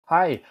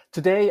Hi,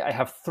 today I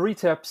have 3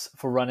 tips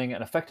for running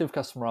an effective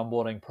customer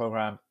onboarding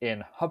program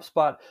in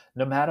HubSpot,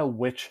 no matter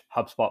which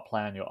HubSpot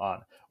plan you're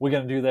on. We're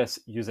going to do this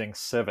using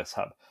Service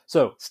Hub.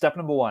 So step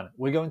number 1,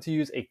 we're going to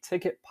use a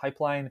ticket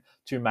pipeline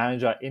to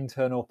manage our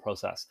internal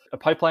process. A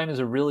pipeline is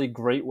a really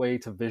great way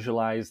to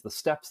visualize the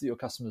steps that your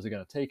customers are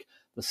going to take,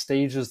 the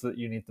stages that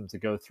you need them to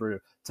go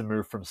through to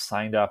move from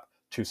signed up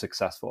to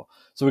successful.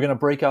 So we're going to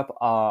break up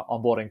our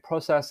onboarding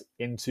process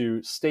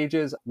into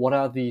stages. What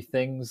are the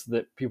things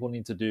that people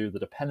need to do, the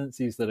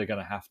dependencies that are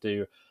going to have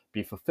to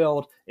be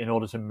fulfilled in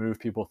order to move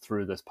people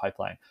through this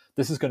pipeline?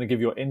 This is going to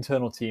give your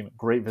internal team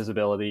great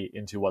visibility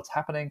into what's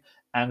happening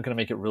and going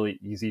to make it really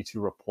easy to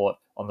report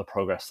on the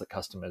progress that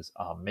customers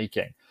are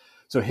making.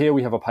 So here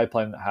we have a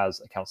pipeline that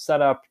has account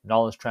setup,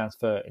 knowledge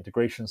transfer,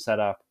 integration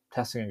setup,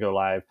 testing and go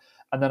live,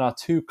 and then our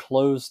 2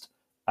 closed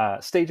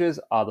stages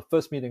are the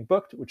first meeting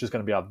booked, which is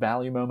going to be our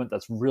value moment.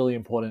 That's really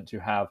important to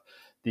have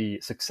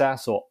the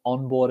success or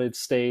onboarded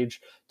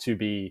stage to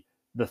be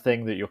the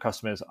thing that your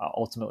customers are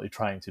ultimately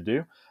trying to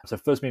do. So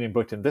first meeting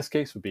booked in this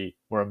case would be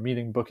we're a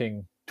meeting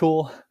booking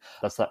tool.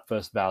 That's that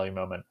first value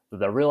moment that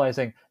they're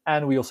realizing.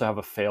 And we also have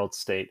a failed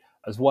state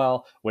as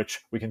well, which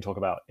we can talk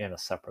about in a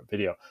separate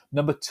video.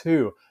 Number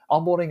 2,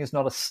 onboarding is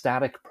not a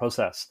static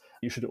process.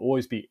 You should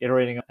always be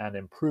iterating and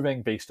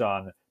improving based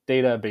on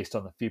data, based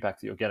on the feedback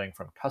that you're getting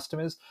from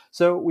customers.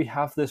 So we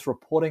have this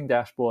reporting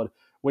dashboard,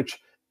 which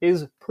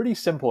is pretty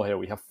simple here.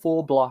 We have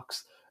 4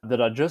 blocks that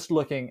are just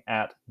looking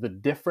at the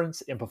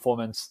difference in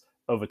performance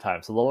over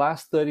time. So the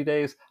last 30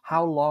 days,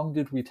 how long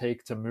did we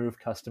take to move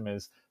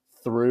customers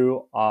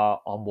through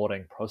our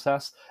onboarding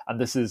process? And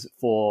this is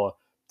for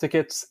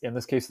tickets, in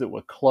this case, that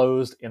were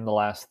closed in the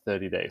last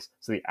 30 days.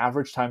 So the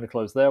average time to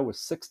close there was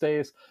 6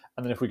 days.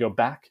 And then if we go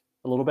back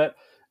a little bit,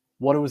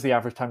 what was the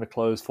average time to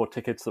close for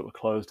tickets that were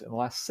closed in the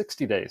last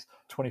 60 days?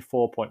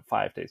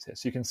 24.5 days here.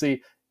 So you can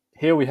see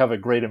here we have a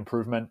great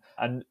improvement,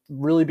 and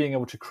really being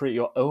able to create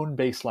your own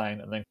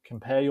baseline and then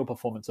compare your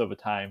performance over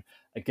time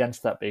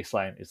against that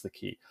baseline is the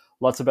key.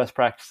 Lots of best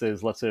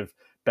practices, lots of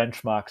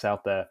benchmarks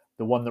out there.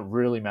 The one that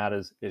really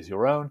matters is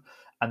your own.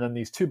 And then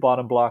these 2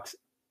 bottom blocks,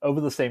 over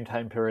the same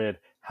time period,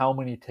 how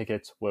many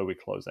tickets were we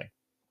closing?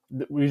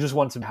 We just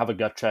want to have a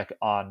gut check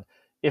on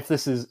if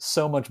this is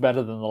so much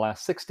better than the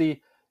last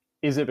 60,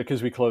 is it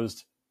because we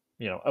closed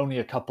only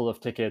a couple of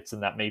tickets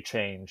and that may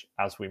change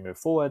as we move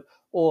forward,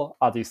 or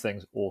are these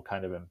things all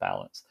kind of in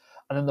balance?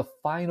 And then the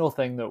final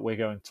thing that we're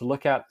going to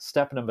look at,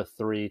 step number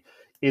 3,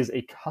 is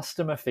a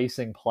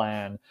customer-facing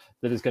plan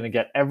that is going to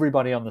get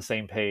everybody on the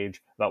same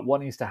page about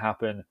what needs to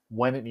happen,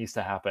 when it needs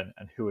to happen,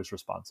 and who is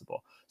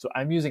responsible. So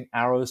I'm using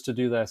Arrows to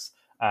do this.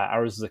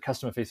 Arrows is a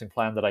customer-facing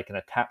plan that I can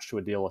attach to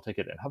a deal or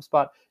ticket in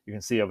HubSpot. You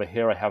can see over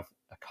here I have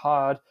a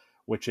card,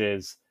 which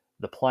is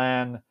the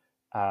plan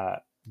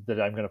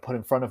that I'm going to put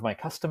in front of my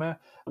customer,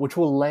 which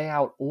will lay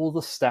out all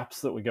the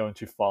steps that we're going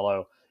to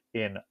follow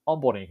in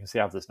onboarding. You can see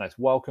I have this nice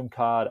welcome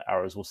card.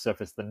 Arrows will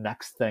surface the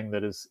next thing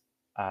that is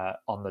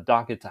on the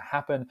docket to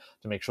happen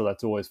to make sure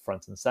that's always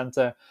front and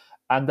center.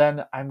 And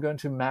then I'm going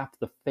to map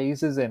the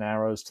phases in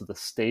Arrows to the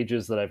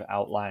stages that I've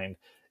outlined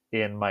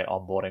in my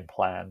onboarding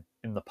plan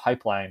in the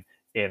pipeline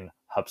in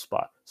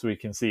HubSpot. So we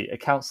can see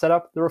account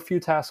setup. There are a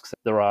few tasks.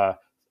 There are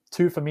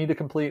 2 for me to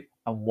complete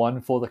and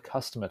 1 for the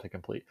customer to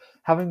complete.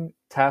 Having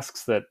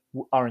tasks that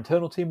our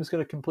internal team is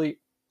going to complete,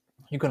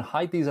 you can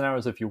hide these in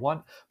Arrows if you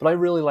want, but I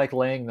really like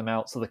laying them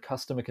out so the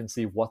customer can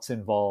see what's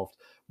involved,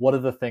 what are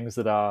the things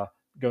that are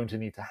going to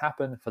need to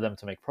happen for them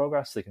to make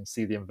progress. They can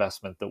see the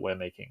investment that we're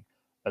making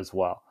as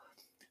well.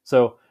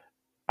 So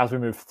as we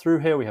move through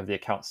here, we have the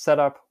account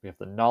setup, we have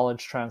the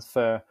knowledge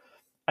transfer,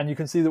 and you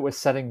can see that we're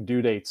setting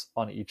due dates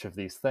on each of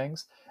these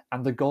things.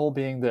 And the goal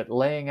being that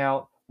laying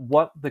out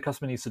what the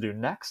customer needs to do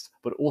next,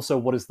 but also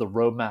what is the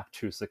roadmap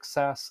to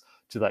success,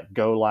 to that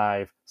go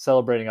live,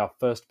 celebrating our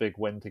first big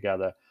win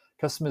together.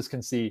 Customers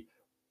can see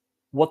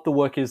what the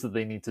work is that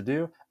they need to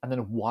do, and then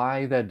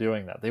why they're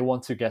doing that. They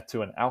want to get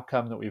to an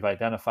outcome that we've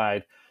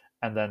identified,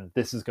 and then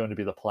this is going to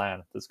be the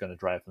plan that's going to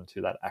drive them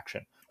to that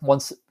action.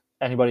 Once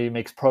anybody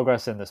makes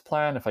progress in this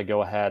plan, if I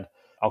go ahead,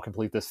 I'll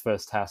complete this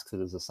first task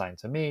that is assigned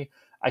to me,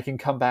 I can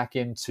come back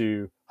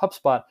into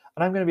HubSpot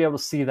and I'm going to be able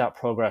to see that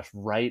progress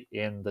right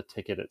in the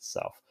ticket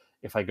itself.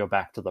 If I go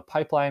back to the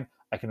pipeline,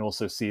 I can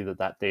also see that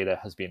that data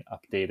has been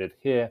updated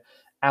here.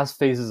 As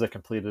phases are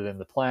completed in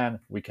the plan,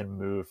 we can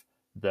move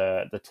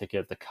the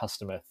ticket, the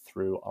customer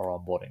through our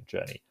onboarding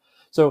journey.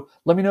 So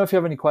let me know if you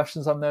have any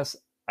questions on this.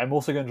 I'm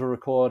also going to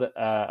record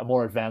a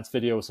more advanced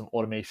video with some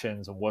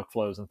automations and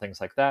workflows and things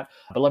like that.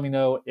 But let me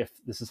know if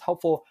this is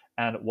helpful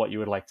and what you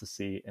would like to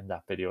see in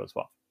that video as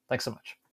well. Thanks so much.